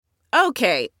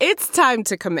Okay, it's time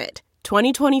to commit.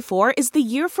 2024 is the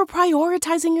year for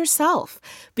prioritizing yourself.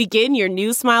 Begin your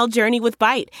new smile journey with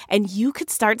Byte, and you could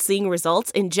start seeing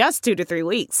results in just 2 to 3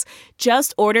 weeks.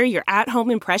 Just order your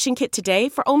at-home impression kit today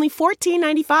for only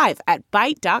 $14.95 at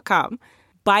Byte.com.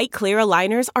 Byte Clear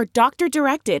aligners are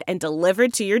doctor-directed and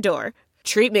delivered to your door.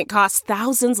 Treatment costs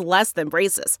thousands less than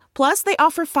braces. Plus, they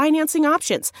offer financing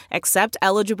options, accept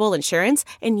eligible insurance,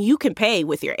 and you can pay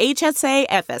with your HSA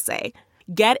FSA.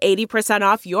 Get 80%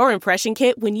 off your impression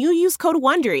kit when you use code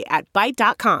WONDERY at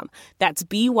Byte.com. That's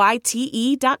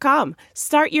BYTE.com.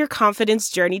 Start your confidence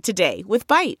journey today with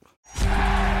Byte.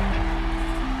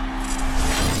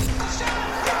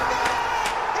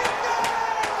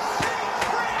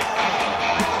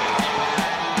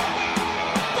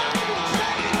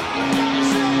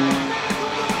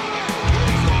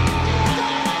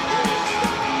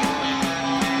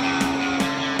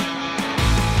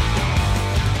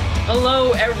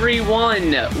 Hello,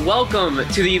 everyone. Welcome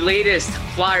to the latest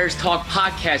Flyers Talk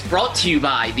podcast brought to you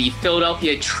by the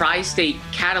Philadelphia Tri-State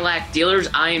Cadillac Dealers.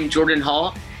 I am Jordan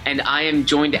Hall, and I am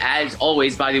joined, as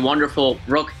always, by the wonderful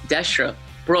Brooke Destra.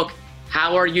 Brooke,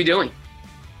 how are you doing?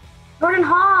 Jordan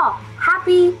Hall,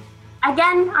 happy.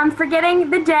 Again, I'm forgetting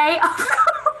the day.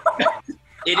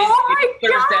 It is Thursday.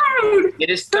 God. It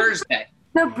is Thursday.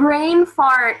 The brain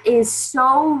fart is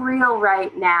so real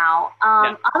right now.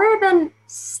 Other than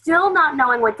still not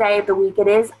knowing what day of the week it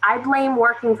is, I blame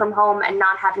working from home and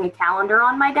not having a calendar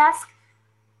on my desk.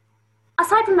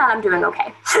 Aside from that, I'm doing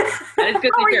okay. That is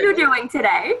good How to hear. are you doing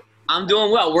today? I'm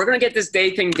doing well. We're going to get this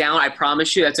day thing down. I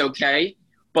promise you that's okay.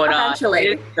 But Eventually.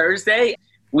 It is Thursday.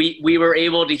 We were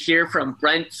able to hear from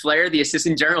Brent Flair, the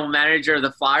assistant general manager of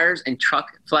the Flyers, and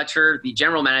Chuck Fletcher, the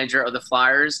general manager of the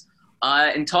Flyers,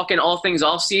 and talking all things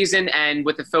off-season and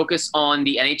with the focus on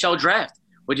the NHL draft,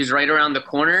 which is right around the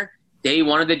corner. Day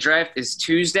one of the draft is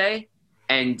Tuesday,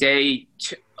 and day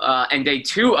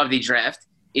two of the draft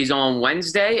is on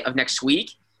Wednesday of next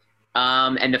week.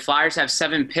 And the Flyers have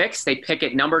 7 picks. They pick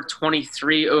at number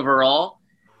 23 overall.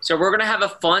 So we're going to have a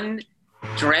fun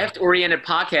draft-oriented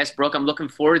podcast, Brooke. I'm looking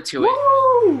forward to it.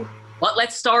 Woo! But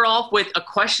let's start off with a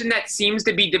question that seems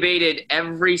to be debated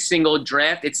every single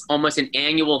draft. It's almost an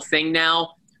annual thing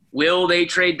now. Will they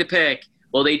trade the pick?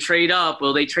 Will they trade up?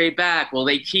 Will they trade back? Will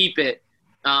they keep it?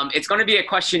 It's going to be a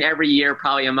question every year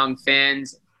probably among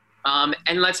fans.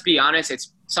 And let's be honest,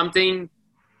 it's something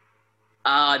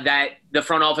that the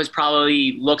front office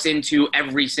probably looks into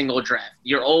every single draft.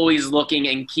 You're always looking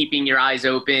and keeping your eyes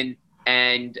open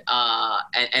and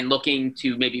looking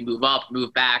to maybe move up,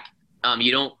 move back.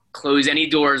 You don't close any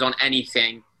doors on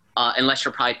anything unless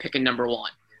you're probably picking number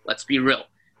 1. Let's be real.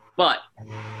 But,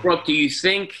 Brooke, do you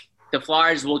think the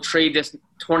Flyers will trade this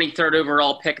 23rd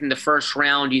overall pick in the first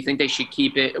round? Do you think they should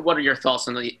keep it? What are your thoughts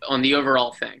on the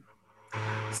overall thing?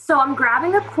 So I'm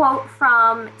grabbing a quote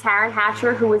from Taryn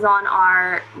Hatcher, who was on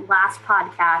our last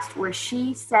podcast, where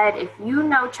she said, if you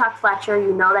know Chuck Fletcher,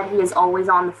 you know that he is always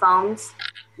on the phones.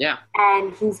 Yeah.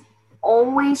 And he's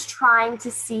always trying to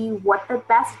see what the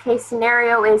best case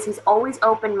scenario is. He's always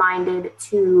open-minded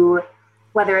to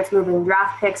whether it's moving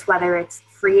draft picks, whether it's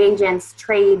free agents,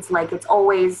 trades, like it's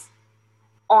always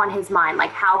on his mind.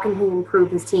 Like, how can he improve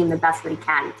his team the best that he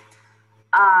can?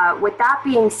 With that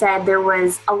being said, there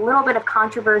was a little bit of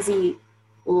controversy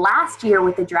last year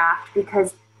with the draft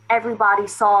because everybody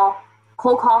saw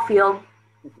Cole Caulfield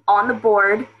on the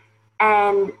board,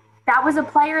 and that was a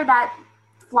player that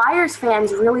Flyers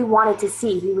fans really wanted to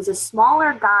see. He was a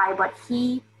smaller guy, but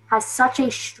he has such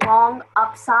a strong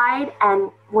upside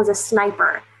and was a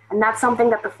sniper. And that's something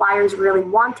that the Flyers really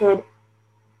wanted,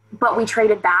 but we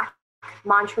traded back.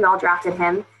 Montreal drafted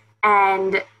him,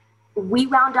 and we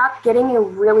wound up getting a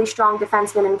really strong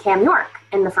defenseman in Cam York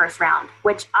in the first round,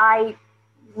 which I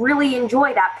really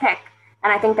enjoy that pick.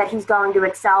 And I think that he's going to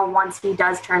excel once he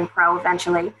does turn pro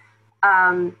eventually.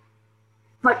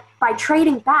 But by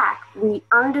trading back, we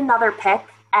earned another pick,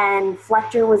 and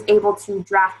Fletcher was able to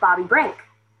draft Bobby Brink,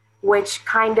 which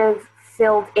kind of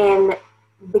filled in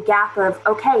the gap of,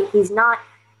 okay, he's not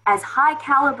as high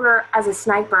caliber as a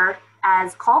sniper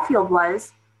as Caulfield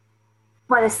was,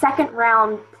 but a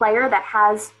second-round player that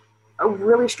has a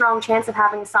really strong chance of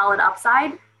having a solid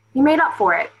upside, he made up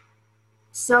for it.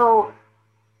 So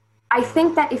I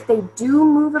think that if they do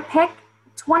move a pick,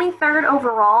 23rd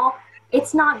overall,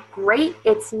 it's not great,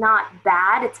 it's not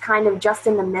bad, it's kind of just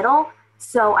in the middle.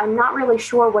 So I'm not really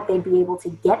sure what they'd be able to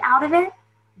get out of it.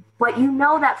 But you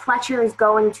know that Fletcher is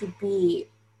going to be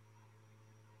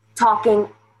talking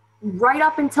right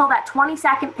up until that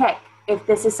 22nd pick if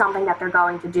this is something that they're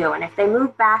going to do. And if they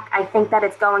move back, I think that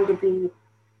it's going to be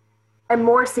a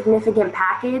more significant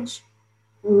package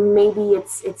maybe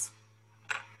it's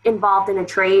involved in a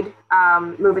trade,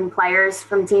 moving players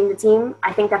from team to team.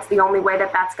 I think that's the only way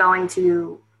that that's going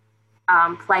to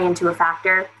play into a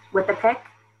factor with the pick.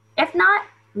 If not,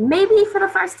 maybe for the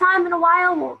first time in a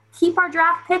while, we'll keep our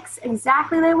draft picks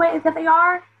exactly the way that they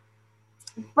are.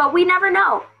 But we never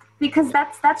know, because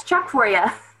that's Chuck for you.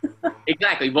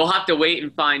 Exactly. We'll have to wait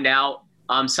and find out.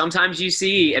 Sometimes you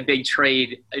see a big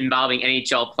trade involving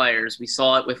NHL players. We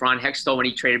saw it with Ron Hextall when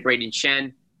he traded Brayden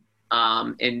Schenn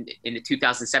in the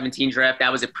 2017 draft.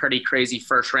 That was a pretty crazy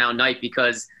first-round night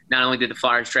because not only did the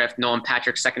Flyers draft Nolan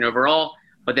Patrick second overall,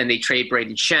 but then they trade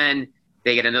Brayden Schenn.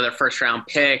 They get another first-round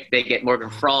pick. They get Morgan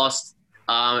Frost.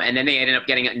 And then they ended up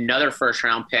getting another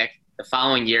first-round pick the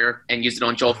following year and used it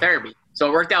on Joel Farabee. So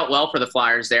it worked out well for the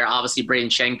Flyers there. Obviously, Brayden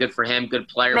Schenn, good for him, good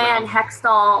player. Man,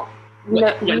 Hextall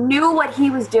knew what he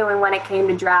was doing when it came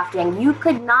to drafting. You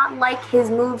could not like his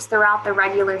moves throughout the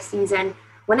regular season.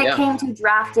 When it came to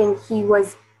drafting, he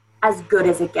was as good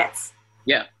as it gets.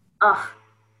 Yeah. Ugh.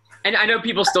 And I know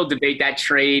people still debate that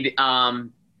trade.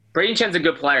 Brayden Schenn's a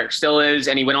good player, still is,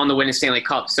 and he went on to win a Stanley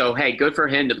Cup. So, hey, good for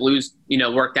him. The Blues,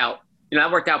 worked out.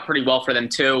 That worked out pretty well for them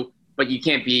too. But you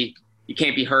can't be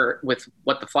hurt with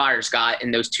what the Flyers got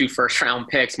in those two first-round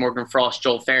picks, Morgan Frost,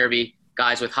 Joel Farabee,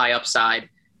 guys with high upside,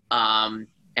 and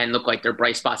look like they're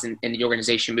bright spots in the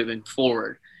organization moving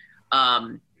forward.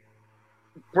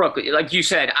 Brooke, like you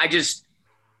said, I just,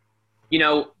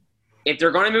 if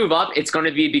they're going to move up, it's going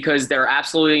to be because they're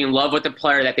absolutely in love with the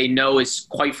player that they know is,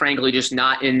 quite frankly, just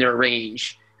not in their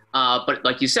range. But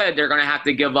like you said, they're going to have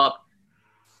to give up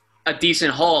a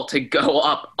decent haul to go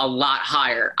up a lot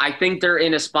higher. I think they're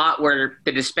in a spot where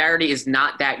the disparity is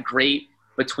not that great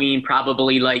between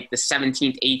probably like the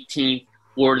 17th, 18th,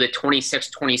 or the 26th,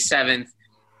 27th,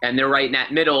 and they're right in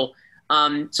that middle.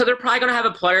 So they're probably going to have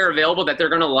a player available that they're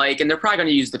going to like, and they're probably going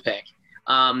to use the pick.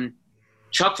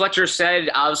 Chuck Fletcher said,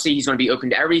 obviously, he's going to be open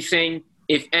to everything.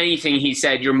 If anything, he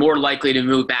said, you're more likely to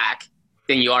move back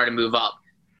than you are to move up.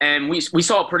 And we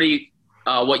saw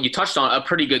what you touched on, a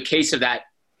pretty good case of that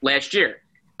last year.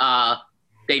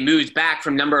 They moved back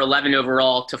from number 11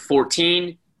 overall to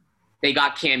 14. They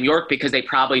got Cam York because they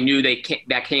probably knew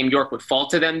that Cam York would fall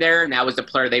to them there, and that was the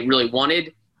player they really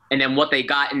wanted. And then what they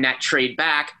got in that trade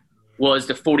back was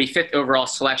the 45th overall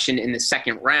selection in the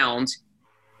second round.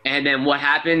 And then what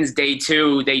happens? Day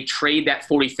two, they trade that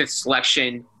 45th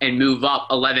selection and move up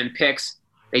 11 picks.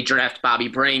 They draft Bobby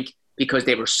Brink because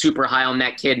they were super high on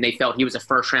that kid, and they felt he was a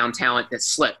first-round talent that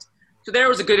slipped. So there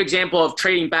was a good example of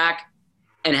trading back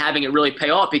and having it really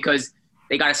pay off because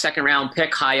they got a second-round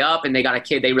pick high up, and they got a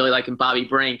kid they really like in Bobby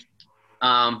Brink.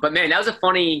 But, man, that was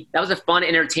a fun,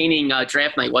 entertaining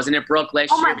draft night, wasn't it, Brooke,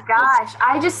 last year? Oh, my gosh.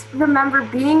 I just remember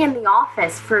being in the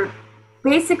office for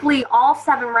basically all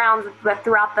 7 rounds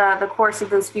throughout the course of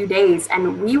those few days,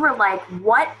 and we were like,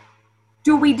 what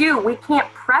do? We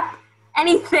can't prep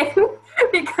anything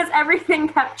because everything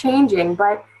kept changing.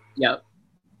 But yep.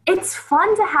 It's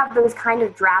fun to have those kind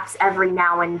of drafts every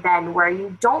now and then where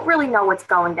you don't really know what's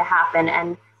going to happen.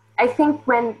 And I think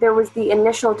when there was the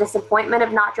initial disappointment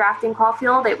of not drafting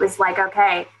Caulfield, it was like,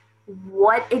 okay,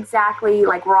 what exactly,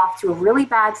 like we're off to a really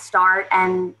bad start.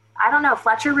 And I don't know,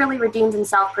 Fletcher really redeemed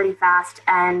himself pretty fast.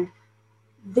 And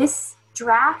this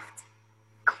draft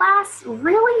class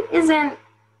really isn't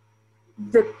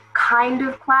the kind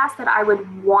of class that I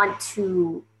would want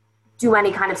to do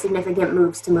any kind of significant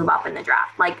moves to move up in the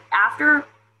draft. Like after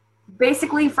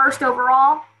basically first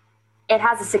overall, it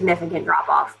has a significant drop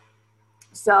off.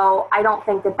 So I don't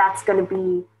think that that's going to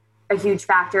be a huge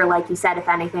factor. Like you said, if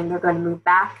anything, they're going to move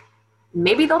back.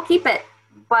 Maybe they'll keep it,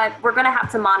 but we're going to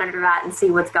have to monitor that and see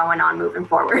what's going on moving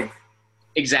forward.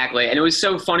 Exactly. And it was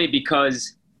so funny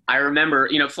because I remember,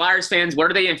 Flyers fans, what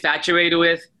are they infatuated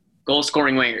with? Goal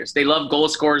scoring wingers. They love goal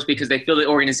scorers because they feel the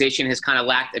organization has kind of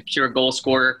lacked a pure goal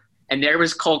scorer. And there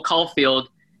was Cole Caulfield,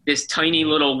 this tiny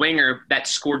little winger that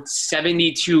scored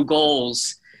 72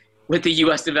 goals with the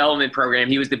U.S. development program.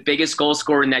 He was the biggest goal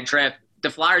scorer in that draft. The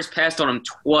Flyers passed on him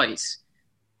twice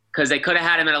because they could have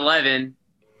had him at 11,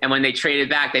 and when they traded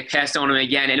back, they passed on him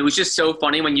again. And it was just so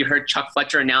funny when you heard Chuck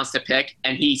Fletcher announce the pick,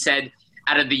 and he said,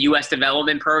 out of the U.S.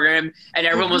 development program, and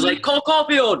everyone was like, Cole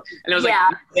Caulfield! And I was like,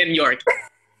 Cam York.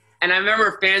 And I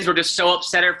remember fans were just so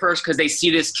upset at first because they see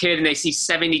this kid and they see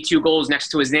 72 goals next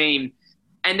to his name.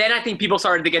 And then I think people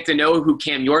started to get to know who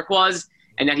Cam York was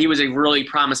and that he was a really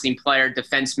promising player,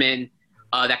 defenseman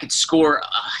that could score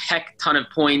a heck ton of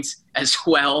points as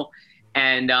well.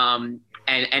 And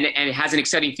it has an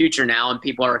exciting future now, and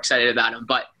people are excited about him.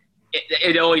 But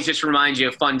it always just reminds you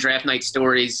of fun draft night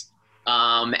stories.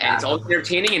 And it's always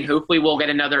entertaining, and hopefully we'll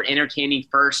get another entertaining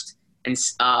first and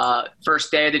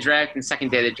first day of the draft and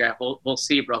second day of the draft. We'll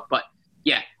see, Brooke. But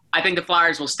yeah, I think the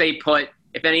Flyers will stay put.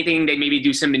 If anything, they maybe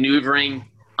do some maneuvering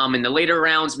in the later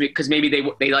rounds because maybe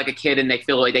they like a kid and they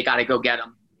feel like they got to go get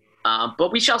him.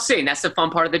 But we shall see, and that's the fun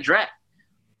part of the draft.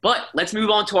 But let's move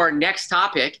on to our next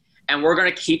topic, and we're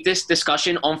going to keep this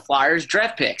discussion on Flyers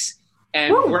draft picks.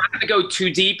 And we're not going to go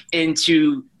too deep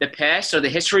into the past or the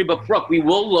history, but Brooke, we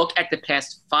will look at the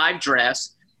past 5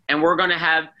 drafts, and we're going to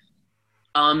have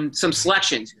some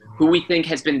selections who we think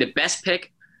has been the best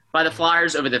pick by the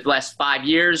Flyers over the last 5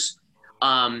 years,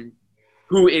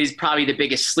 who is probably the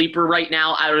biggest sleeper right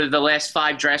now out of the last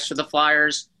 5 drafts for the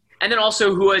Flyers, and then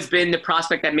also who has been the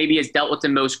prospect that maybe has dealt with the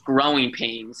most growing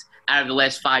pains out of the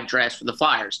last 5 drafts for the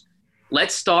Flyers.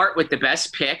 Let's start with the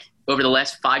best pick over the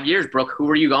last 5 years. Brooke, who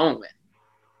are you going with?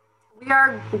 We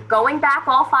are going back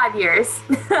all 5 years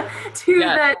to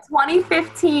the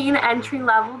 2015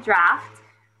 entry-level draft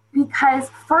because,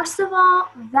 first of all,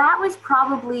 that was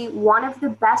probably one of the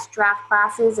best draft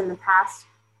classes in the past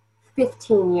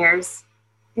 15 years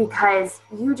because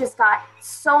you just got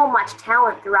so much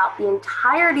talent throughout the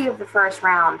entirety of the first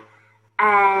round.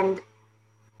 And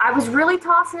I was really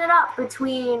tossing it up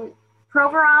between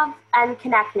Provorov and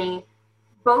Konechny,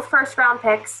 both first-round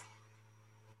picks,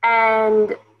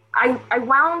 and I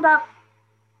wound up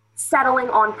settling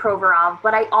on Provorov,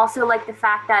 but I also like the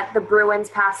fact that the Bruins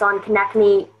pass on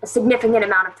Konechny a significant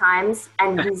amount of times,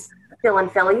 and he's still in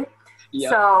Philly. Yep.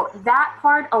 So that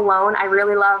part alone I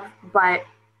really love, but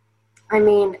I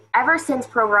mean, ever since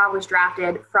Provorov was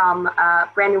drafted from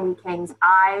Brandon Wheat Kings,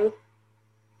 I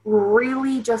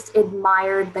really just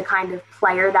admired the kind of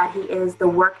player that he is, the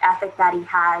work ethic that he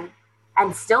had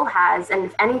and still has, and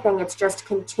if anything, it's just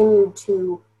continued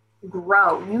to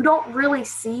grow. You don't really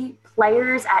see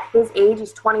players at his age,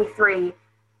 he's 23,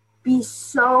 be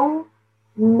so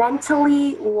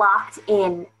mentally locked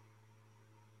in.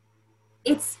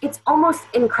 It's almost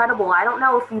incredible. I don't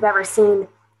know if you've ever seen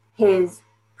his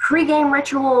pregame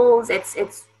rituals.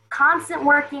 It's constant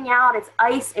working out, it's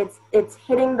ice, it's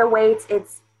hitting the weights,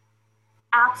 it's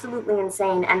absolutely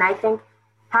insane. And I think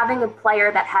having a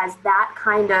player that has that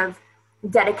kind of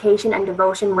dedication and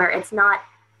devotion where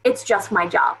it's just my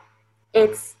job.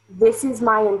 This is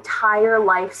my entire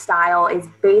lifestyle is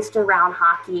based around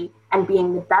hockey and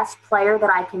being the best player that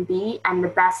I can be and the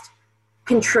best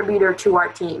contributor to our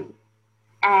team.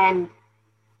 And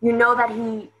you know that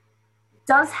he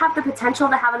does have the potential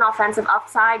to have an offensive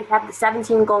upside. He had the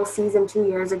 17-goal season 2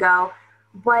 years ago,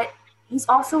 but he's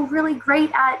also really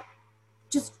great at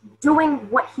just doing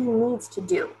what he needs to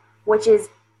do, which is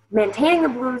maintaining the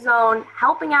blue zone,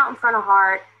 helping out in front of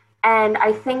Hart, and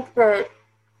I think the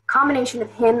combination of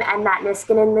him and Matt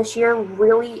Niskanen this year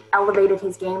really elevated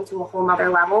his game to a whole nother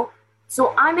level.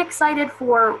 So I'm excited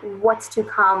for what's to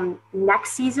come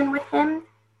next season with him.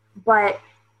 But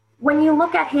when you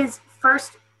look at his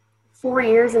first 4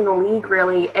 years in the league,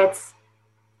 really, it's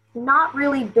not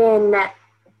really been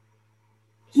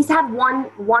 – he's had one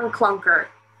clunker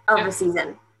of the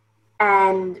season.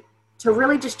 And to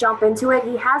really just jump into it,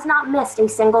 he has not missed a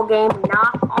single game.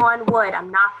 Knock on wood.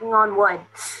 I'm knocking on wood.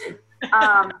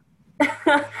 I'm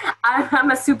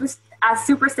as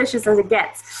superstitious as it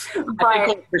gets. But I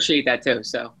think I appreciate that too.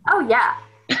 So. Oh yeah,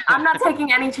 I'm not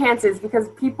taking any chances because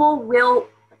people will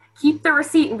keep the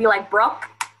receipt and be like, "Brooke,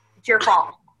 it's your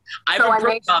fault."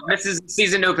 This is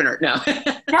season opener. No.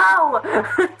 No,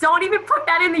 don't even put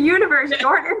that in the universe,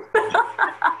 Jordan.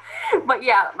 But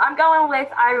yeah, I'm going with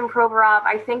Ivan Provorov.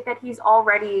 I think that he's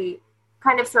already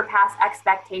kind of surpassed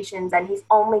expectations, and he's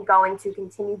only going to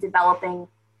continue developing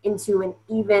into an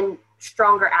even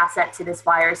stronger asset to this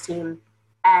Flyers team.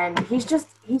 And he's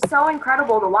so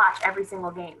incredible to watch every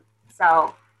single game.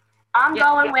 So I'm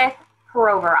going with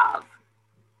Provorov.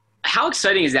 How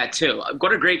exciting is that too?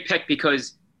 What a great pick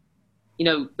because, you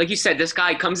know, like you said, this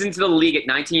guy comes into the league at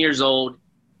 19 years old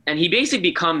and he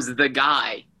basically becomes the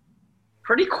guy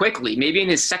pretty quickly. Maybe in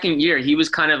his second year, he was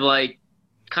kind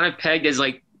of pegged as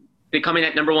like becoming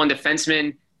that number one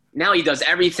defenseman. Now he does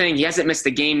everything. He hasn't missed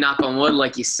a game, knock on wood,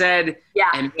 like you said.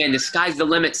 Yeah. And the sky's the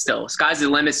limit still. Sky's the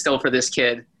limit still for this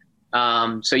kid.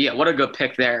 So yeah, what a good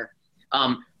pick there.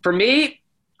 For me,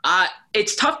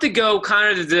 it's tough to go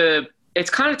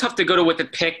tough to go with the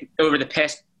pick over the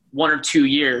past 1 or 2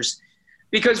 years.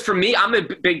 Because for me, I'm a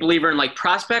big believer in like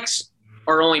prospects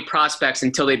are only prospects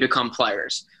until they become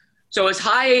players. So as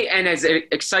high and as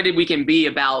excited we can be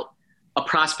about a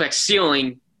prospect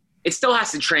ceiling, it still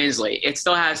has to translate. It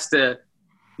still has to,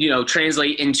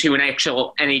 translate into an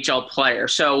actual NHL player.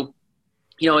 So,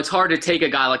 it's hard to take a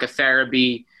guy like a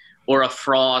Farabee or a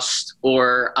Frost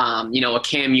or, a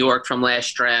Cam York from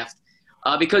last draft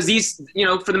because these,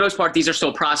 for the most part, these are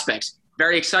still prospects.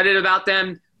 Very excited about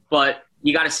them, but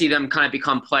you got to see them kind of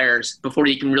become players before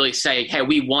you can really say, hey,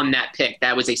 we won that pick.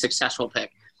 That was a successful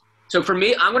pick. So for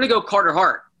me, I'm going to go Carter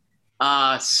Hart.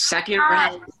 Second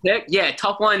round pick. Yeah,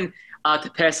 tough one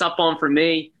to pass up on for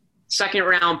me. Second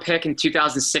round pick in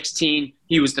 2016.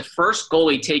 He was the first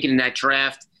goalie taken in that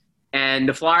draft. And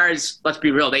the Flyers, let's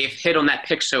be real, they have hit on that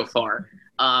pick so far.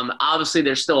 Obviously,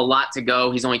 there's still a lot to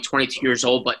go. He's only 22 years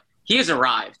old, but he has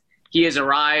arrived. He has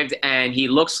arrived, and he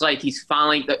looks like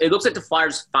it looks like the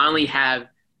Flyers finally have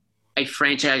a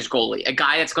franchise goalie, a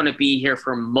guy that's going to be here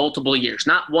for multiple years,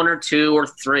 not 1 or 2 or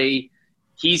 3.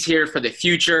 He's here for the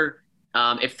future.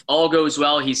 If all goes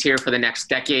well, he's here for the next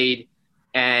decade.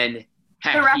 And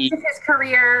the rest of his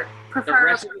career, preferably. The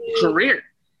rest of his career,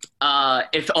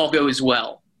 if all goes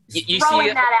well. You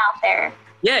throwing that out there.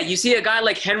 Yeah, you see a guy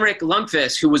like Henrik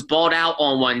Lundqvist, who was balled out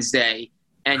on Wednesday,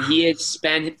 and he had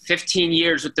spent 15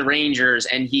 years with the Rangers,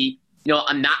 and he,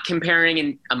 I'm not comparing,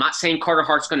 and I'm not saying Carter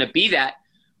Hart's going to be that,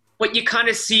 but you kind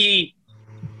of see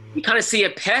a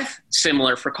path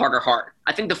similar for Carter Hart.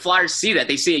 I think the Flyers see that.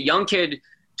 They see a young kid,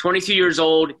 22 years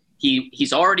old.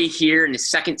 He's already here in his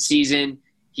second season.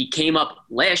 He came up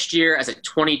last year as a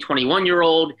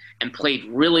 21-year-old and played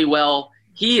really well.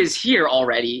 He is here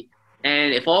already,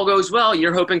 and if all goes well,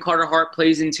 you're hoping Carter Hart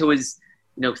plays into his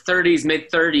 30s,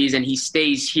 mid-30s, and he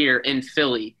stays here in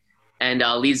Philly and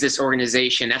leads this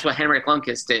organization. That's what Henrik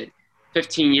Lundqvist did.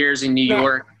 15 years in New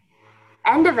York.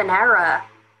 End of an era.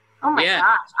 Oh, my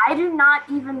gosh. I do not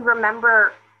even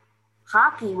remember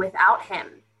hockey without him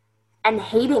and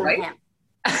hating him.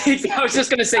 I was just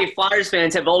going to say, Flyers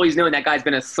fans have always known that guy's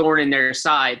been a thorn in their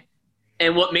side.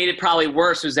 And what made it probably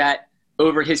worse was that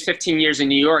over his 15 years in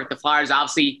New York, the Flyers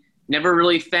obviously never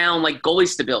really found goalie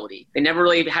stability. They never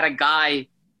really had a guy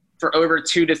for over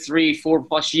 2 to 3,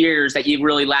 4+ years that you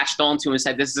really latched onto and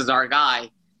said, this is our guy.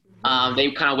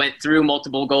 They kind of went through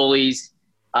multiple goalies.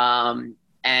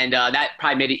 And that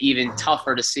probably made it even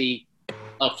tougher to see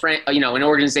an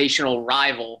organizational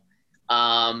rival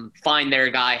find their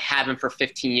guy, have him for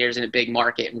 15 years in a big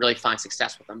market, and really find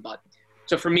success with him. But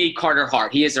so for me, Carter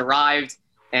Hart, he has arrived,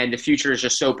 and the future is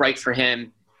just so bright for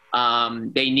him.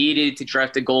 They needed to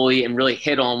draft a goalie and really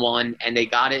hit on one, and they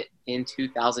got it in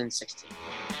 2016.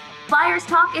 Flyers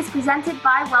Talk is presented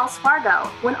by Wells Fargo.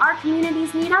 When our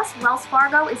communities need us, Wells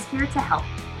Fargo is here to help.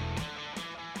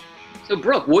 So,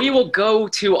 Brooke, we will go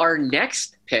to our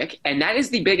next pick, and that is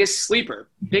the biggest sleeper.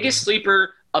 Biggest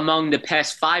sleeper among the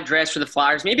past 5 drafts for the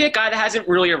Flyers. Maybe a guy that hasn't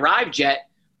really arrived yet,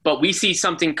 but we see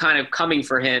something kind of coming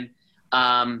for him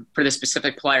for this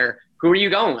specific player. Who are you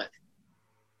going with?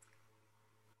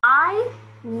 I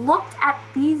looked at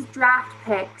these draft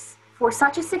picks for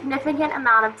such a significant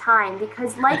amount of time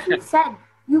because, like you said,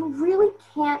 you really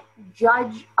can't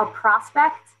judge a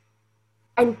prospect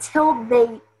until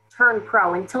they turn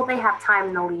pro, until they have time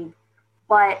in the league.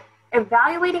 But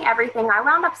evaluating everything, I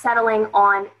wound up settling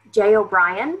on Jay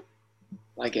O'Brien,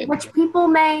 which people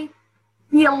may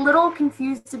be a little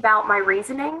confused about my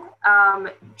reasoning,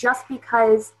 just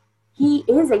because he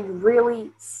is a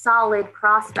really solid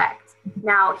prospect.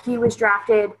 Now, he was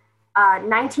drafted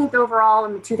 19th overall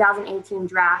in the 2018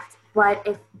 draft, but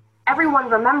if everyone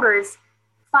remembers,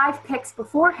 5 picks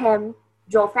before him,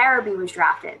 Joel Farabee was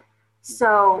drafted.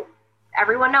 So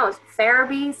everyone knows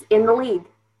Farabee's in the league.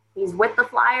 He's with the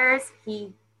Flyers.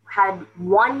 He had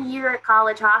 1 year at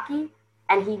college hockey,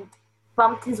 and he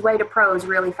bumped his way to pros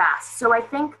really fast. So I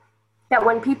think that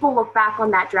when people look back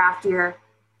on that draft year,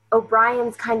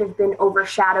 O'Brien's kind of been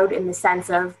overshadowed in the sense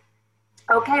of,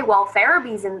 okay, well,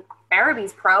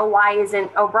 Farabee's pro, why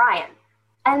isn't O'Brien?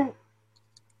 And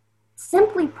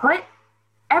simply put,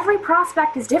 every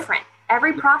prospect is different.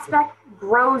 Every prospect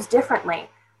grows differently.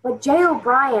 But Jay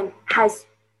O'Brien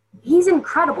he's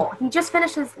incredible. He just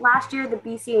finished his last year, the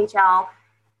BCHL,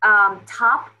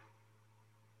 top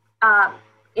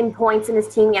in points in his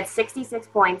team. He had 66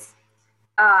 points,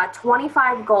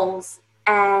 25 goals,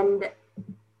 and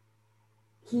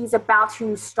he's about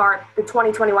to start the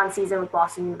 2021 season with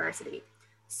Boston University.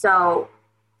 So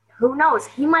who knows?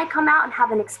 He might come out and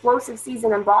have an explosive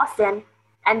season in Boston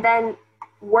and then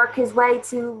work his way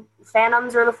to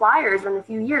Phantoms or the Flyers in a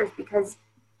few years because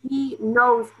he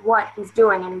knows what he's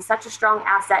doing, and he's such a strong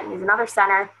asset, and he's another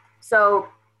center. So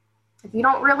if you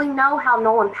don't really know how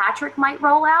Nolan Patrick might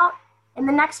roll out in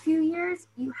the next few years,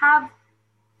 you have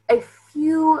a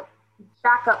few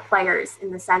backup players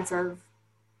in the sense of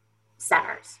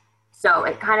centers. So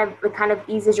it kind of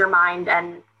eases your mind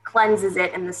and cleanses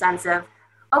it in the sense of,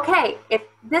 okay, if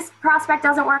this prospect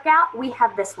doesn't work out, we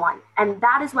have this one. And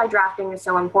that is why drafting is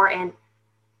so important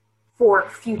for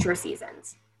future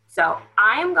seasons. So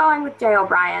I am going with Jay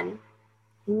O'Brien,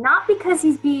 not because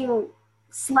he's being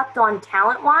slept on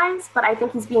talent-wise, but I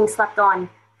think he's being slept on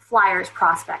Flyers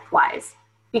prospect-wise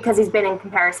because he's been in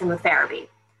comparison with Farabee.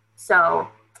 So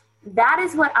that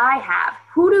is what I have.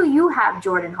 Who do you have,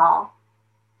 Jordan Hall?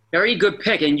 Very good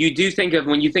pick. And you do think of,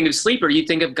 when you think of sleeper, you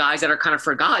think of guys that are kind of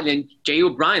forgotten. And Jay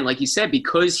O'Brien, like you said,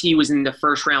 because he was in the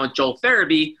first round with Joel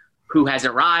Farabee, who has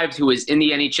arrived, who is in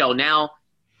the NHL now,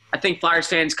 I think Flyers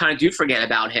fans kind of do forget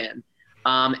about him.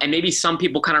 And maybe some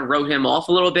people kind of wrote him off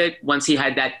a little bit once he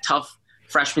had that tough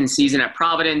freshman season at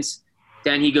Providence.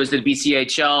 Then he goes to the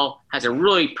BCHL, has a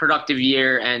really productive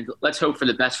year, and let's hope for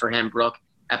the best for him, Brooke,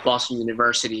 at Boston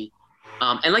University.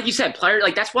 And like you said,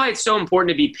 that's why it's so important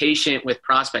to be patient with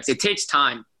prospects. It takes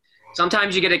time.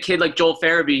 Sometimes you get a kid like Joel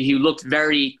Farabee who looked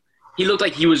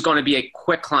like he was going to be a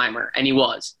quick climber, and he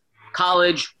was.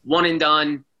 College, one and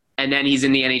done, and then he's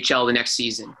in the NHL the next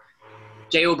season.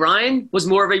 Jay O'Brien was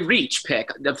more of a reach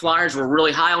pick. The Flyers were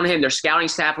really high on him. Their scouting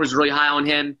staff was really high on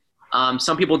him.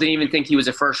 Some people didn't even think he was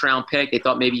a first-round pick. They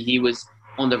thought maybe he was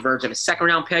on the verge of a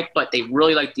second-round pick, but they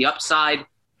really liked the upside.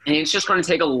 And it's just going to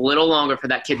take a little longer for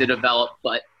that kid to develop,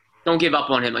 but don't give up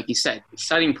on him, like you said.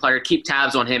 Exciting player. Keep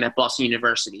tabs on him at Boston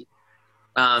University.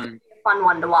 Fun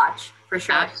one to watch, for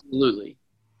sure. Absolutely.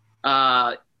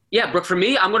 Yeah, Brooke, for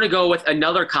me, I'm going to go with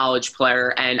another college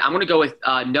player, and I'm going to go with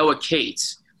Noah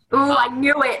Cates. Ooh, I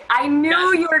knew it. I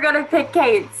knew you were going to pick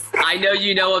Cates. I know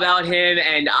you know about him,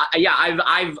 and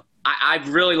I've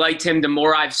really liked him the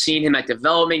more I've seen him at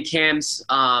development camps.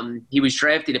 He was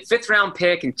drafted a 5th-round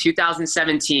pick in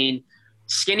 2017.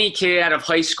 Skinny kid out of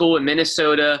high school in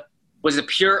Minnesota, was a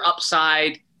pure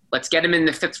upside. Let's get him in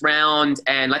the 5th round,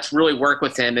 and let's really work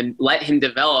with him and let him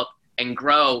develop and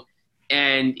grow.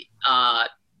 And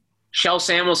Shel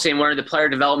Samuelson, one of the player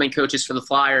development coaches for the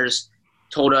Flyers,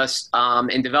 told us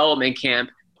in development camp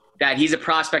that he's a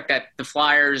prospect that the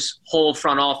Flyers' whole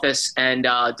front office and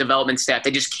development staff,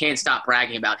 they just can't stop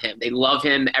bragging about him. They love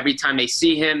him every time they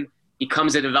see him. He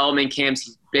comes to development camps.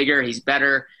 He's bigger. He's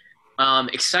better.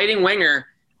 Exciting winger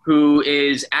who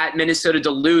is at Minnesota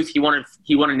Duluth. He won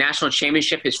a national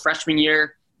championship his freshman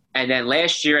year. And then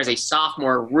last year as a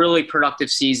sophomore, really productive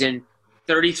season,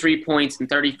 33 points in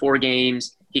 34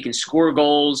 games. He can score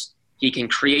goals. He can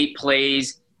create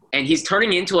plays. And he's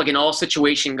turning into like an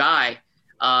all-situation guy.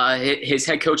 His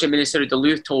head coach at Minnesota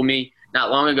Duluth told me not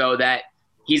long ago that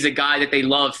he's a guy that they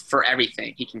love for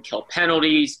everything. He can kill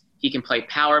penalties. He can play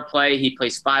power play. He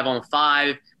plays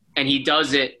 5-on-5, and he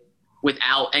does it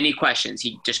without any questions.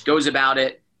 He just goes about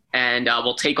it and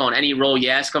will take on any role you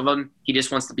ask of him. He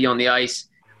just wants to be on the ice.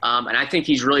 And I think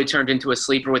he's really turned into a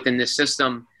sleeper within this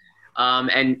system.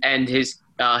 And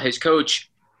his coach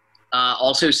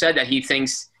also said that he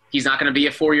thinks he's not going to be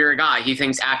a 4-year guy. He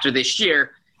thinks after this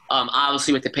year,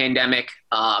 obviously with the pandemic,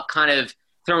 kind of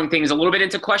throwing things a little bit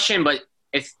into question, but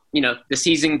if, the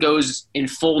season goes in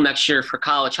full next year for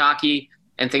college hockey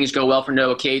and things go well for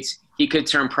Noah Cates, he could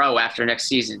turn pro after next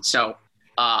season. So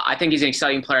I think he's an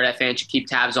exciting player that fans should keep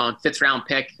tabs on. 5th-round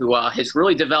pick who has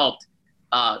really developed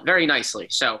very nicely.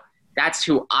 So that's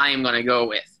who I am going to go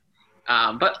with.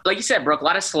 But like you said, Brooke, a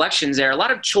lot of selections there, a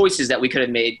lot of choices that we could have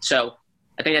made. So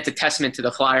I think that's a testament to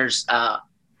the Flyers,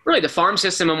 really the farm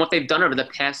system and what they've done over the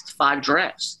past 5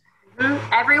 drafts.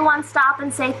 Mm-hmm. Everyone stop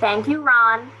and say thank you,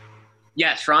 Ron.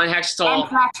 Yes, Ron Hextall. And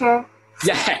Fletcher.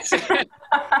 Yes.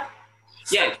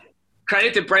 Yeah.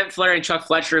 Credit to Brent Flair and Chuck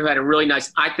Fletcher, who had a really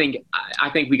nice, I think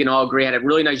we can all agree, had a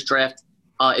really nice draft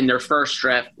in their first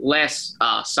draft last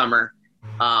summer.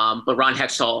 But Ron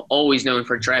Hextall, always known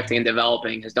for drafting and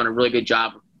developing, has done a really good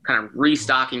job kind of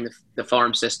restocking the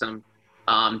farm system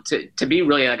to be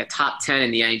really like a top 10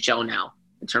 in the NHL now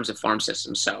in terms of farm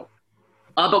systems. So,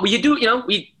 but we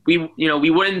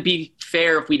wouldn't be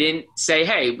fair if we didn't say,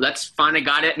 hey, let's find a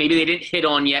guy that maybe they didn't hit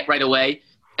on yet right away.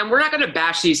 And we're not going to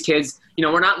bash these kids.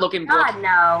 We're not looking. God,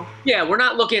 no. Yeah, we're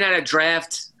not looking at a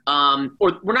draft, or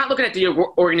we're not looking at the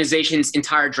organization's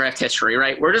entire draft history,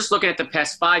 right? We're just looking at the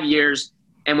past 5 years.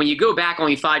 And when you go back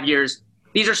only 5 years,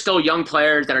 these are still young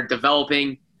players that are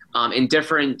developing in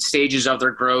different stages of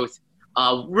their growth,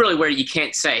 really where you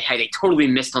can't say, hey, they totally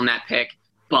missed on that pick,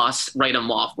 bust, write them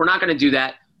off. We're not going to do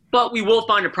that. But we will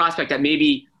find a prospect that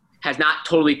maybe has not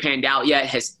totally panned out yet,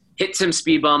 has hit some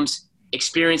speed bumps,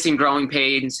 experiencing growing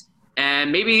pains,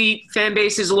 and maybe fan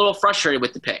base is a little frustrated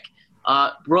with the pick.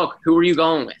 Brooke, who are you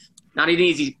going with? Not an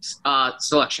easy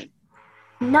selection.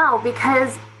 No,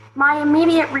 because my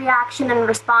immediate reaction and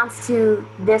response to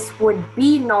this would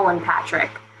be Nolan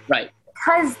Patrick. Right.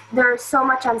 Because there's so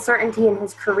much uncertainty in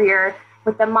his career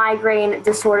with the migraine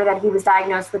disorder that he was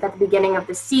diagnosed with at the beginning of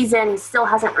the season. He still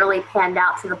hasn't really panned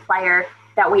out to the player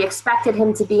that we expected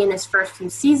him to be in his first few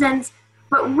seasons.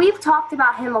 But we've talked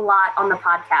about him a lot on the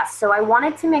podcast, so I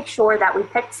wanted to make sure that we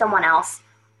picked someone else.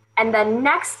 And then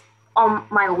next on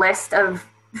my list of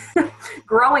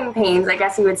growing pains, I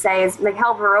guess you would say, is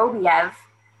Mikhail Vorobyev.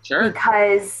 Sure.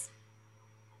 Because,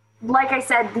 like I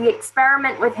said, the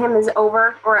experiment with him is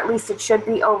over, or at least it should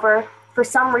be over. For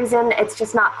some reason, it's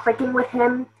just not clicking with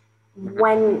him.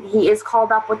 When he is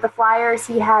called up with the Flyers,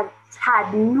 he had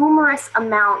numerous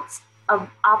amounts of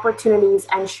opportunities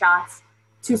and shots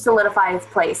to solidify his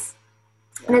place.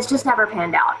 And it's just never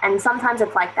panned out. And sometimes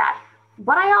it's like that.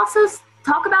 But I also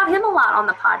talk about him a lot on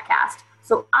the podcast.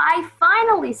 So I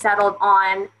finally settled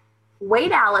on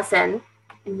Wade Allison,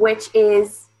 which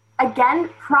is, again,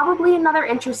 probably another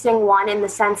interesting one in the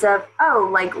sense of,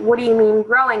 what do you mean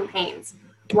growing pains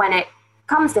when it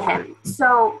comes to him?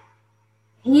 So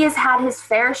he has had his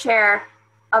fair share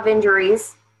of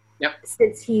injuries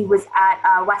since he was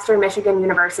at Western Michigan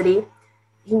University.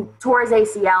 He tore his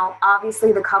ACL.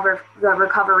 Obviously, the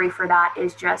recovery for that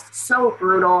is just so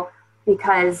brutal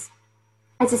because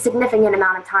it's a significant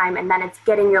amount of time, and then it's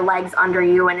getting your legs under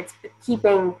you, and it's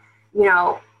keeping,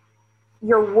 your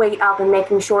weight up and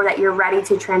making sure that you're ready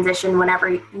to transition whenever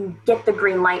you get the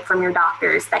green light from your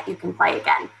doctors that you can play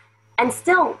again. And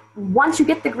still, once you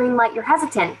get the green light, you're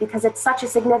hesitant because it's such a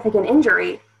significant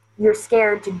injury. You're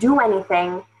scared to do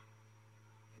anything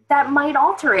that might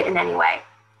alter it in any way.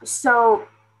 So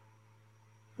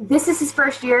this is his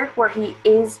first year where he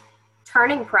is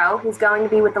turning pro. He's going to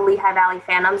be with the Lehigh Valley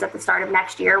Phantoms at the start of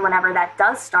next year, whenever that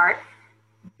does start.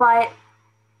 But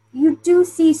you do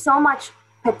see so much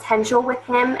potential with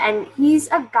him, and he's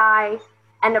a guy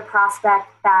and a prospect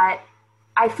that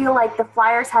I feel like the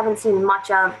Flyers haven't seen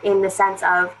much of in the sense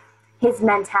of his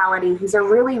mentality. He's a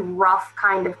really rough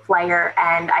kind of player,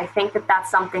 and I think that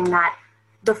that's something that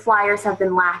the Flyers have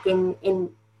been lacking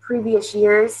in previous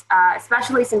years,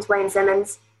 especially since Wayne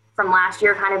Simmons from last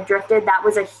year kind of drifted. That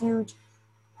was a huge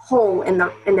hole in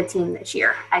the team this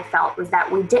year, I felt, was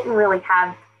that we didn't really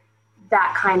have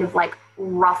that kind of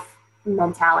rough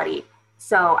mentality.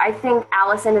 So I think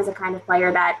Allison is a kind of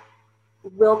player that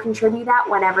will contribute that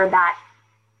whenever that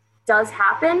does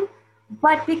happen.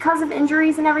 But because of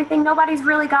injuries and everything, nobody's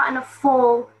really gotten a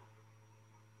full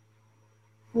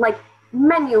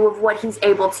menu of what he's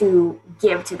able to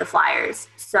give to the Flyers.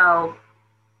 So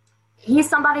he's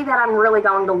somebody that I'm really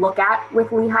going to look at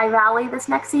with Lehigh Valley this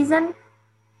next season,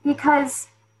 because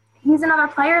he's another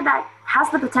player that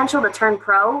has the potential to turn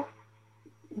pro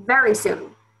very soon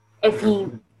if he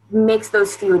makes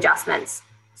those few adjustments.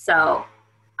 So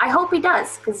I hope he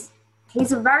does, because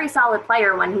he's a very solid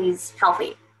player when he's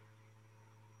healthy.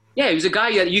 Yeah, he was a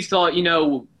guy that you thought,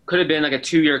 could have been a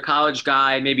 2-year college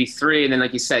guy, maybe 3, and then,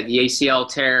 like you said, the ACL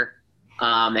tear,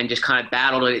 and just kind of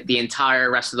battled it the entire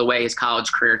rest of the way his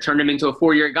college career. Turned him into a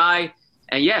 4-year guy,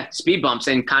 and speed bumps,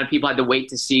 and kind of people had to wait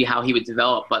to see how he would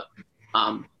develop. But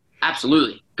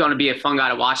absolutely, going to be a fun guy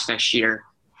to watch next year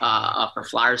for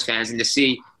Flyers fans, and to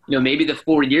see, maybe the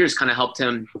 4 years kind of helped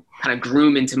him kind of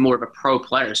groom into more of a pro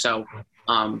player. So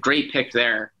great pick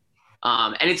there.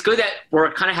 And it's good that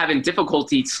we're kind of having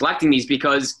difficulty selecting these,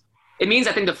 because it means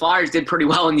I think the Flyers did pretty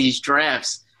well in these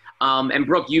drafts. And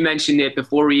Brooke, you mentioned it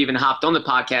before we even hopped on the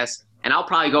podcast, and I'll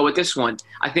probably go with this one.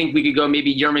 I think we could go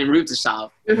maybe Yermin Rutasov.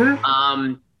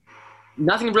 Mm-hmm.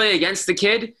 Nothing really against the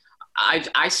kid.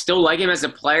 I still like him as a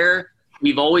player.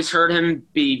 We've always heard him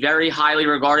be very highly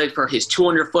regarded for his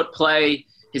 200-foot play,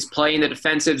 his play in the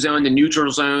defensive zone, the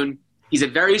neutral zone. He's a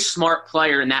very smart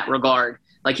player in that regard.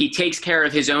 He takes care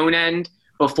of his own end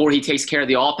before he takes care of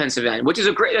the offensive end, which is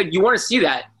a great – you want to see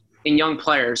that in young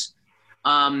players.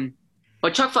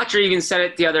 But Chuck Fletcher even said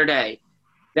it the other day,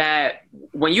 that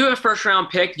when you have a first-round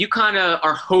pick, you kind of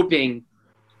are hoping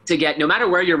to get – no matter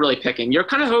where you're really picking, you're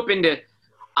kind of hoping to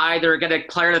either get a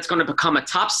player that's going to become a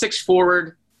top 6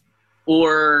 forward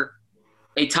or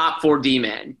a top 4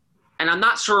 D-man. And I'm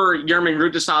not sure Yermin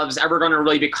Rutasov is ever going to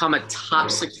really become a top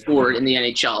 6 forward in the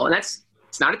NHL. And it's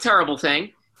not a terrible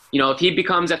thing. If he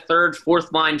becomes a 3rd,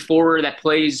 4th line forward that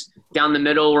plays down the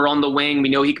middle or on the wing, we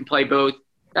know he can play both.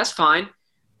 That's fine.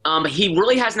 But he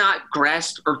really has not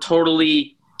grasped or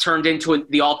totally turned into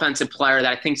the offensive player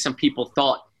that I think some people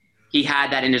thought he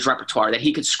had that in his repertoire, that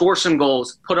he could score some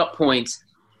goals, put up points.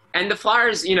 And the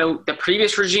Flyers, the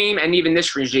previous regime and even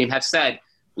this regime have said,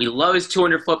 we love his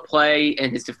 200-foot play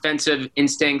and his defensive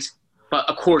instincts, but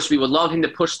of course we would love him to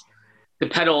push the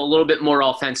pedal a little bit more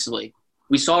offensively.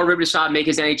 We saw Rutasov make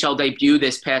his NHL debut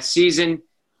this past season.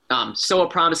 Still a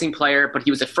promising player, but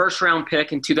he was a first-round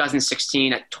pick in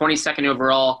 2016 at 22nd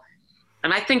overall.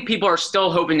 And I think people are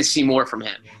still hoping to see more from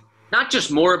him. Not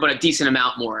just more, but a decent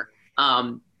amount more.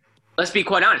 let's be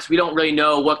quite honest, we don't really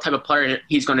know what type of player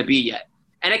he's going to be yet.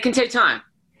 And it can take time.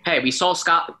 Hey, we saw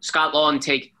Scott Laughton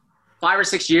take 5 or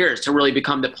 6 years to really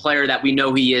become the player that we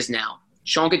know he is now.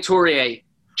 Sean Couturier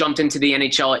jumped into the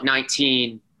NHL at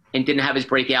 19 and didn't have his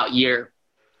breakout year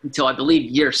until, I believe,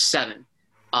 year 7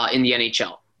 in the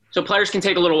NHL. So players can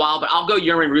take a little while, but I'll go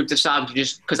Yermin Rubtsov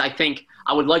just because I think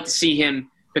I would like to see him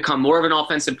become more of an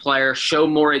offensive player, show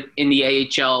more in the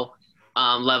AHL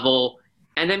level,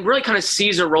 and then really kind of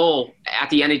seize a role at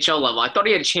the NHL level. I thought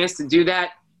he had a chance to do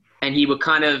that, and he would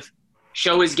kind of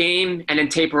show his game and then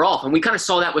taper off. And we kind of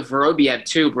saw that with Vorobiev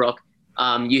too, Brooke.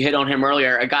 You hit on him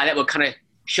earlier, a guy that would kind of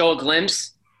show a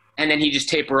glimpse, and then he just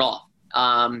taper off.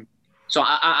 So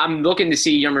I'm looking to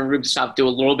see Yermin Rubtsov do a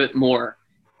little bit more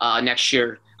next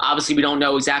year. Obviously, we don't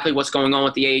know exactly what's going on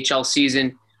with the AHL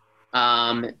season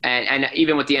and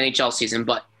even with the NHL season.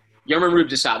 But Yermin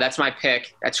Rubtsov, that's my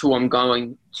pick. That's who I'm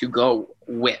going to go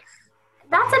with.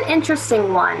 That's an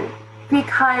interesting one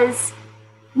because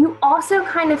you also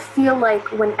kind of feel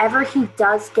like whenever he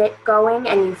does get going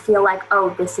and you feel like,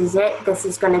 oh, this is it, this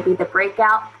is going to be the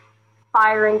breakout,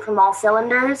 firing from all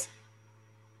cylinders,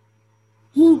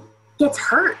 he gets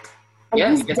hurt.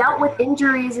 And he's dealt with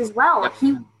injuries as well. Yep.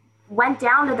 He went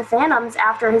down to the Phantoms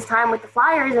after his time with the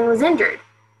Flyers and was injured.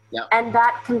 Yep. And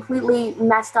that completely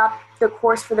messed up the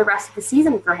course for the rest of the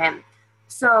season for him.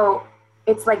 So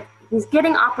it's like he's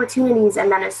getting opportunities,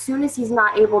 and then as soon as he's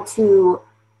not able to,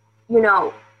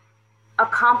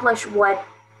 accomplish what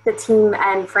the team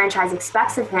and franchise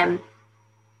expects of him,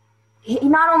 he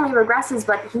not only regresses,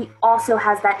 but he also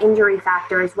has that injury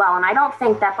factor as well. And I don't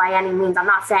think that by any means, I'm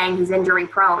not saying he's injury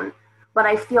prone, but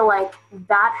I feel like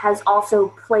that has also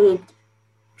plagued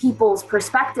people's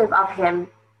perspective of him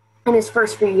in his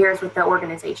first few years with the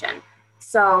organization.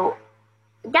 So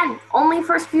again, only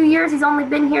first few years. He's only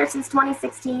been here since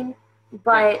 2016,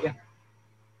 but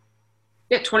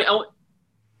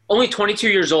only 22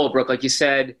 years old, Brooke, like you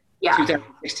said,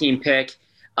 2016 pick.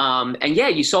 And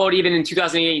you saw it even in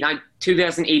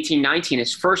 2018-19,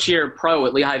 his first year pro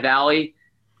at Lehigh Valley.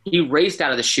 He raced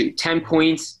out of the chute, 10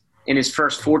 points in his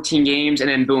first 14 games, and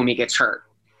then boom, he gets hurt.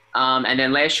 And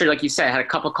then last year, like you said, had a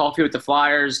cup of coffee with the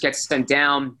Flyers, gets sent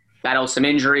down, battled some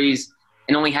injuries,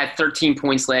 and only had 13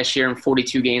 points last year in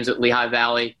 42 games at Lehigh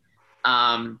Valley.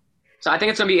 So I think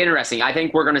it's going to be interesting. I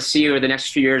think we're going to see over the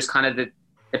next few years kind of the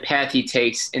path he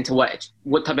takes into what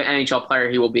type of NHL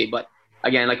player he will be. But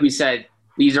again, like we said,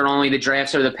 these are only the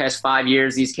drafts over the past 5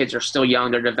 years. These kids are still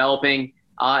young. They're developing,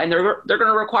 and they're going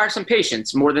to require some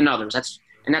patience more than others. That's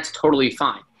totally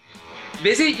fine.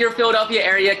 Visit your Philadelphia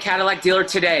area Cadillac dealer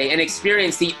today and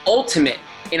experience the ultimate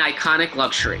in iconic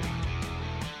luxury.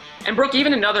 And Brooke,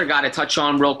 even another guy to touch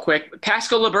on real quick,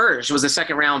 Pascal Laberge was a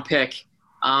second-round pick.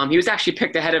 He was actually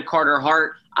picked ahead of Carter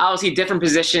Hart. Obviously, different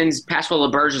positions. Pascal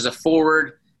Laberge is a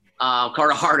forward.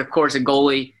 Carter Hart, of course, a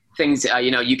goalie. Things,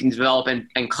 you can develop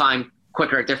and climb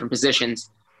quicker at different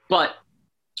positions. But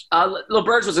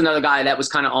Laberge was another guy that was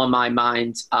kind of on my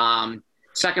mind.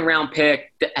 Second-round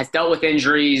pick, has dealt with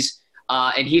injuries,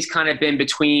 and he's kind of been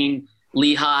between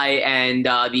Lehigh and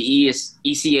the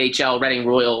ECHL Reading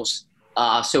Royals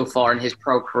so far in his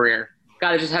pro career.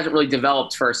 Guy that just hasn't really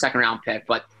developed for a second-round pick,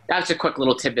 but that's a quick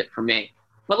little tidbit for me.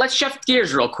 But let's shift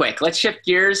gears real quick. Let's shift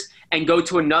gears and go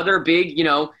to another big,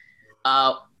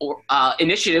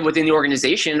 initiative within the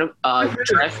organization,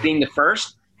 draft being the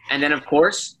first. And then, of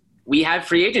course, we have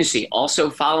free agency also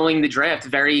following the draft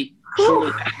very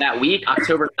shortly that week.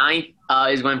 October 9th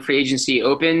is when free agency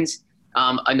opens.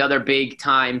 Another big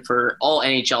time for all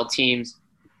NHL teams.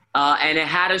 And it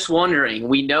had us wondering,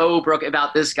 we know, Brooke,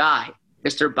 about this guy,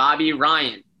 Mr. Bobby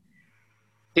Ryan.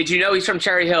 Did you know he's from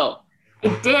Cherry Hill? I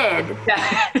did.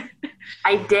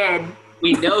 I did.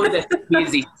 We know that he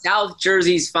is the South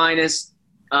Jersey's finest,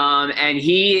 and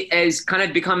he has kind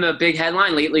of become a big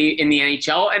headline lately in the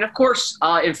NHL and, of course,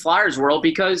 in Flyers world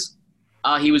because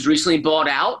he was recently bought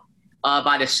out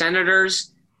by the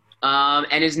Senators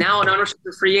and is now an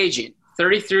unrestricted free agent.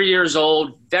 33 years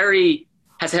old,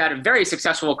 has had a very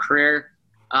successful career.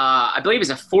 I believe he's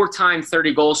a 4-time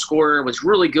 30-goal scorer, was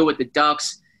really good with the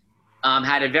Ducks,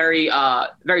 had a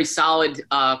very solid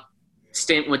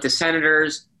stint with the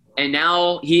Senators, and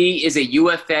now he is a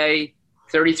UFA,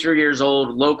 33 years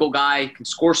old, local guy, can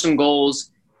score some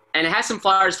goals, and it has some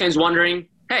Flyers fans wondering,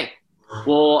 hey,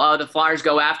 will the Flyers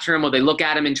go after him? Will they look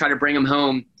at him and try to bring him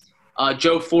home?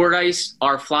 Joe Fordyce,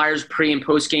 our Flyers pre- and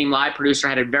post-game live producer,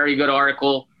 had a very good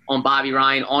article on Bobby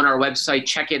Ryan on our website.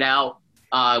 Check it out.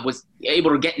 Was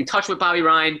able to get in touch with Bobby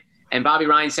Ryan, and Bobby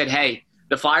Ryan said, hey,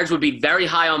 the Flyers would be very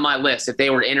high on my list if they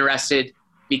were interested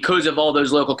because of all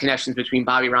those local connections between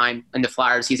Bobby Ryan and the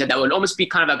Flyers, he said that would almost be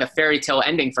kind of like a fairy tale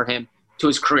ending for him to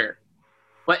his career.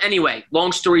 But anyway,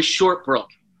 long story short, Brooke,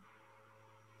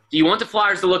 do you want the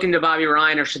Flyers to look into Bobby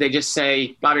Ryan, or should they just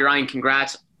say, Bobby Ryan,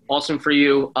 congrats, awesome for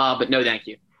you, but no thank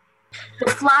you?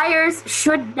 The Flyers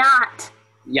should not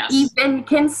even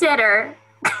consider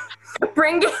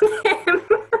bringing him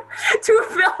to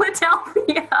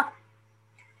Philadelphia.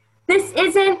 This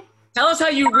isn't... Tell us how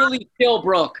you really feel,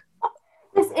 Brooke.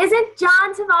 This isn't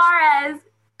John Tavares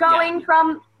going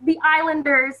from the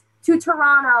Islanders to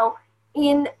Toronto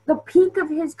in the peak of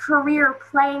his career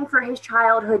playing for his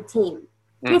childhood team.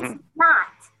 Mm-hmm. It's not.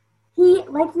 He,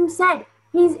 like you said,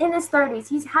 he's in his 30s.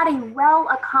 He's had a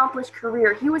well-accomplished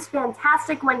career. He was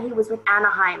fantastic when he was with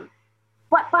Anaheim.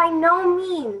 But by no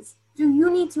means do you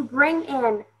need to bring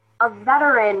in a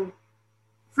veteran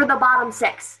for the bottom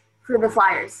six for the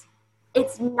Flyers.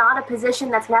 It's not a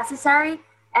position that's necessary.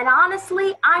 And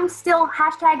honestly, I'm still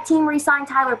 # team resign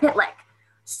Tyler Pitlick.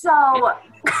 So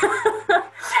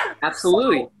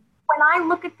absolutely. So when I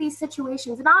look at these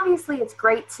situations, and obviously it's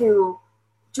great to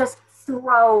just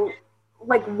throw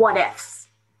like what ifs,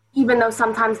 even though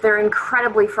sometimes they're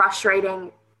incredibly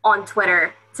frustrating on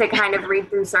Twitter to kind of read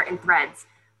through certain threads.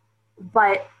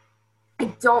 But I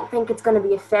don't think it's going to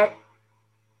be a fit.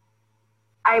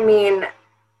 I mean,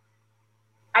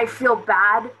 I feel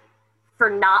bad for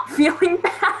not feeling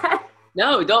bad.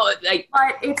 No, don't.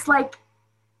 But it's like,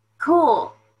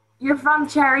 cool, you're from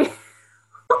Cherry.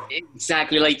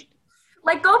 Exactly. Like,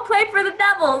 go play for the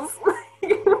Devils.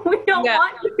 We don't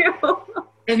want you.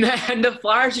 And the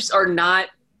Flyers just are not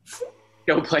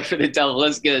go play for the Devils.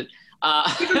 That's good.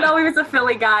 Even though he was a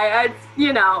Philly guy,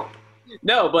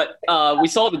 No, but we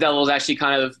saw the Devils actually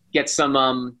kind of get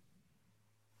some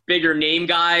bigger name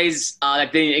guys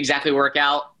that didn't exactly work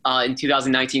out in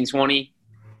 2019-20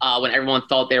 when everyone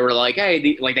thought they were like, hey,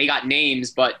 they got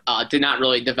names, but did not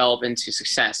really develop into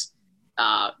success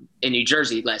in New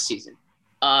Jersey last season.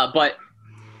 But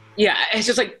yeah, it's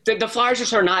just like the Flyers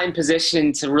just are not in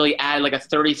position to really add like a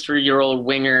 33-year-old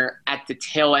winger at the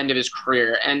tail end of his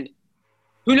career. And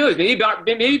who knows?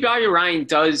 Maybe Bobby Ryan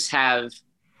does have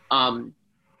a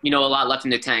lot left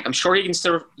in the tank. I'm sure he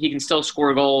can still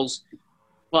score goals.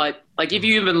 But like if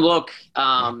you even look,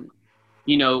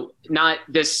 not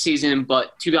this season,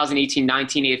 but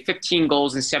 2018-19, he had 15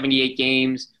 goals in 78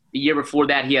 games. The year before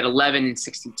that, he had 11 in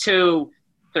 62,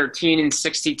 13 in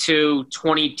 62,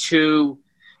 22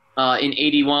 in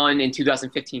 81 in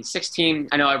 2015-16.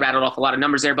 I know I rattled off a lot of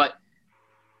numbers there, but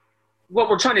what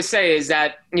we're trying to say is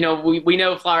that, we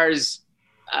know Flyers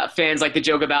fans like to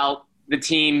joke about the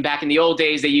team back in the old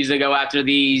days. They usually go after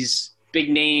these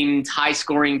big-named,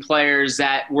 high-scoring players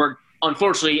that were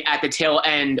unfortunately at the tail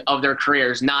end of their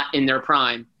careers, not in their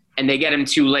prime, and they get them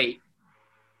too late.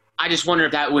 I just wonder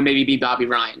if that would maybe be Bobby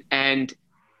Ryan. And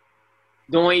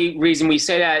the only reason we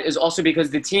say that is also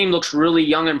because the team looks really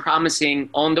young and promising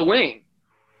on the wing.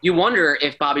 You wonder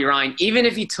if Bobby Ryan, even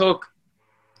if he took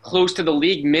close to the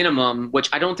league minimum, which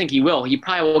I don't think he will, he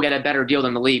probably will get a better deal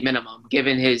than the league minimum,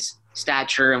 given his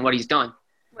stature and what he's done.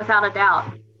 Without a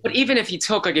doubt. But even if he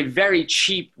took like a very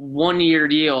cheap one-year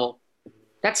deal,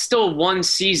 that's still one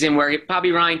season where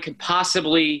Bobby Ryan could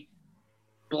possibly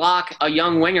block a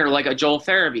young winger like a Joel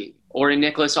Farabee or a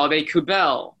Nicolas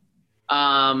Aube-Kubel.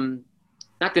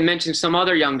 Not to mention some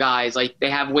other young guys, like they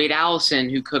have Wade Allison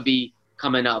who could be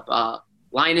coming up.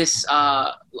 Linus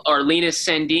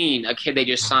Sandin, a kid they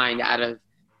just signed out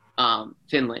of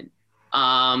Finland.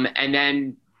 And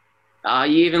then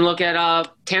you even look at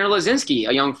Tanner Lazinski,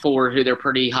 a young forward who they're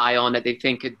pretty high on that they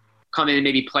think could come in and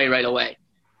maybe play right away.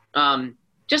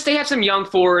 They have some young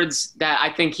forwards that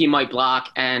I think he might block,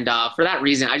 and for that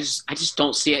reason, I just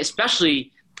don't see it,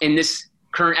 especially in this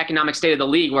current economic state of the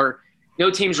league where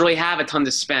no teams really have a ton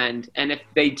to spend. And if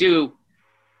they do,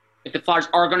 if the Flyers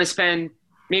are going to spend,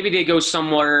 maybe they go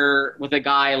somewhere with a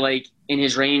guy like in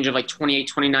his range of like 28,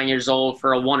 29 years old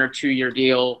for a 1 or 2 year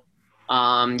deal.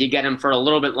 You get him for a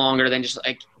little bit longer than just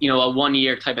like, a 1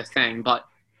 year type of thing. But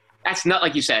that's not,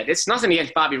 like you said, it's nothing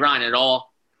against Bobby Ryan at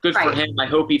all. Good for him. I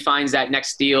hope he finds that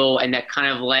next deal and that kind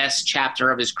of last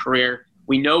chapter of his career.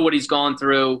 We know what he's gone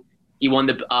through. He won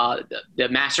the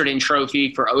Masterton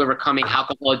Trophy for overcoming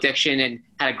alcohol addiction and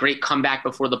had a great comeback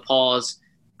before the pause.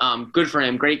 Good for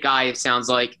him. Great guy, it sounds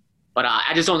like. But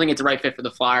I just don't think it's the right fit for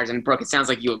the Flyers. And, Brooke, it sounds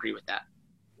like you agree with that.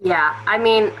 Yeah, I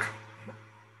mean,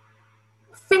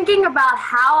 thinking about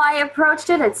how I approached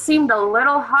it, it seemed a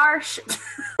little harsh.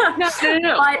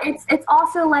 No. But it's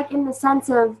also like in the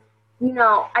sense of,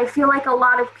 I feel like a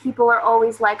lot of people are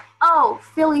always like, oh,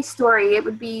 Philly story, it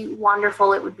would be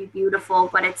wonderful, it would be beautiful,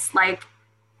 but it's like,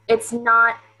 it's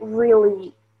not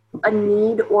really a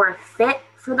need or a fit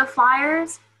for the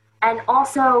Flyers. And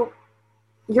also,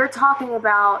 you're talking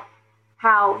about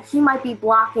how he might be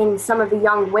blocking some of the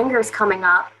young wingers coming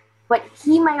up, but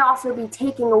he may also be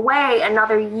taking away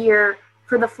another year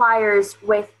for the Flyers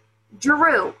with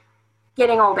Giroux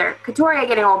getting older, Couturier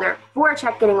getting older,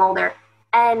 Voracek getting older.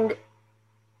 And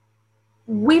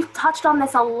we've touched on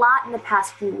this a lot in the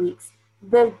past few weeks.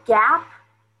 The gap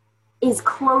is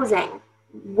closing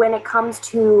when it comes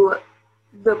to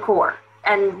the core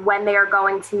and when they are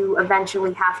going to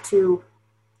eventually have to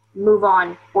move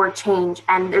on or change.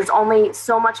 And there's only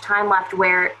so much time left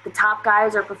where the top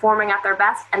guys are performing at their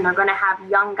best, and they're going to have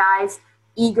young guys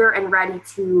eager and ready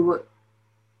to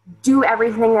do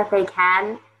everything that they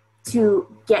can to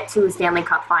get to a Stanley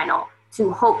Cup final,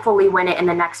 to hopefully win it in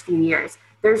the next few years.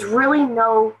 There's really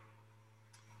not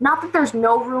that there's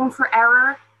no room for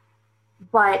error,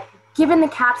 but given the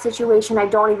cap situation, I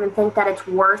don't even think that it's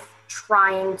worth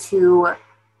trying to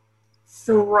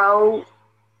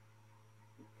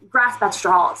grasp at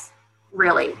straws,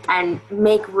 really, and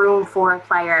make room for a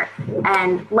player.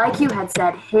 And like you had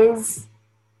said, his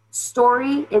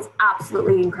story is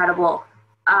absolutely incredible.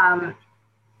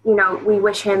 We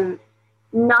wish him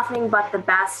nothing but the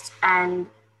best, and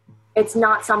it's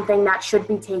not something that should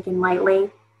be taken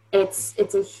lightly. It's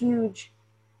a huge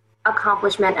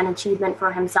accomplishment and achievement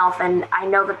for himself, and I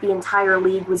know that the entire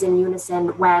league was in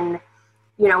unison when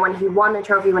he won the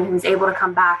trophy, when he was able to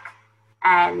come back,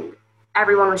 and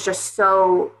everyone was just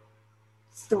so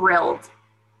thrilled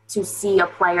to see a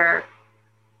player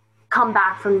come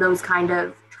back from those kind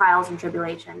of trials and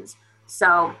tribulations.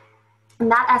 So in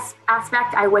that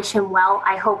aspect, I wish him well.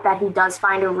 I hope that he does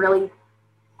find a really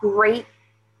great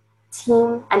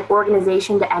team and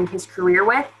organization to end his career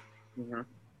with. Mm-hmm.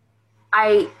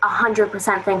 I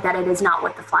 100% think that it is not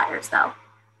with the Flyers, though.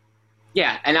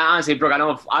 Yeah, and honestly, Brooke,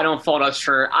 I don't fault us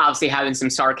for obviously having some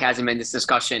sarcasm in this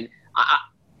discussion.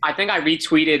 I think I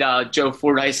retweeted Joe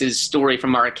Fordyce's story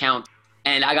from our account,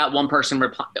 and I got one person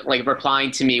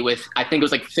replying to me with, I think it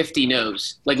was like 50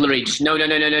 no's, like literally just no.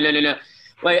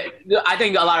 Like, I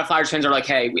think a lot of Flyers fans are like,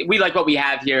 hey, we like what we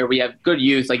have here. We have good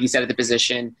youth, like you said, at the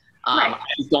position. Right. I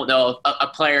just don't know if a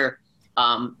player,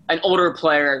 an older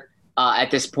player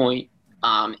at this point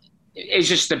is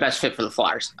just the best fit for the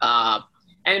Flyers.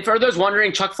 And for those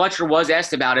wondering, Chuck Fletcher was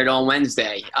asked about it on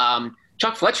Wednesday.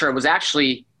 Chuck Fletcher was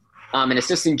actually an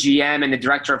assistant GM and the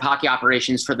director of hockey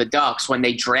operations for the Ducks when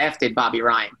they drafted Bobby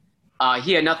Ryan.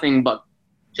 He had nothing but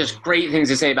just great things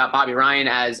to say about Bobby Ryan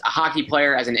as a hockey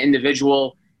player, as an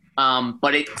individual.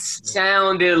 But it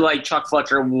sounded like Chuck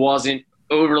Fletcher wasn't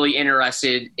overly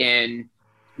interested in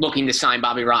looking to sign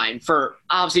Bobby Ryan for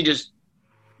obviously just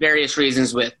various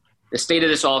reasons with the state of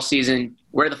this offseason,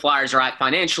 where the Flyers are at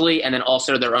financially, and then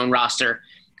also their own roster.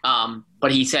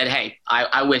 But he said, hey,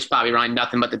 I wish Bobby Ryan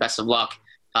nothing but the best of luck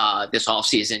this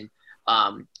offseason.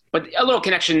 But a little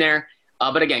connection there.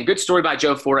 But again, good story by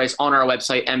Joe Fordyce on our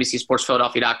website,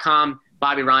 NBCSportsPhiladelphia.com.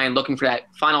 Bobby Ryan looking for that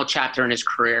final chapter in his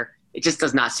career. It just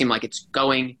does not seem like it's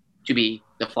going to be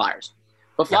the Flyers.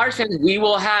 But Flyers fans, we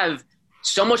will have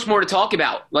so much more to talk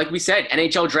about. Like we said,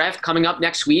 NHL draft coming up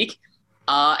next week.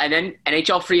 And then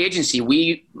NHL free agency.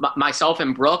 Myself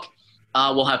and Brooke,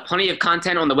 will have plenty of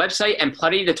content on the website and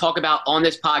plenty to talk about on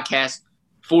this podcast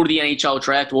for the NHL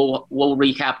draft. We'll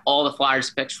recap all the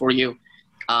Flyers picks for you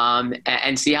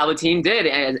and see how the team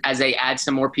did as they add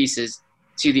some more pieces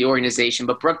to the organization.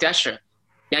 But Brooke Destra,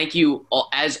 thank you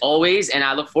as always, and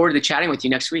I look forward to chatting with you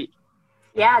next week.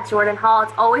 Yeah, Jordan Hall,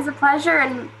 it's always a pleasure,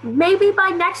 and maybe by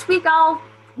next week I'll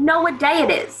know what day it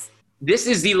is. This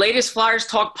is the latest Flyers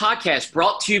Talk podcast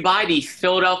brought to you by the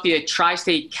Philadelphia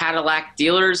Tri-State Cadillac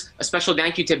Dealers. A special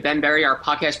thank you to Ben Berry, our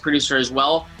podcast producer as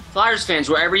well. Flyers fans,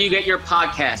 wherever you get your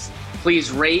podcasts, please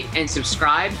rate and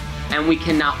subscribe, and we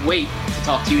cannot wait to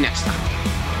talk to you next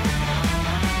time.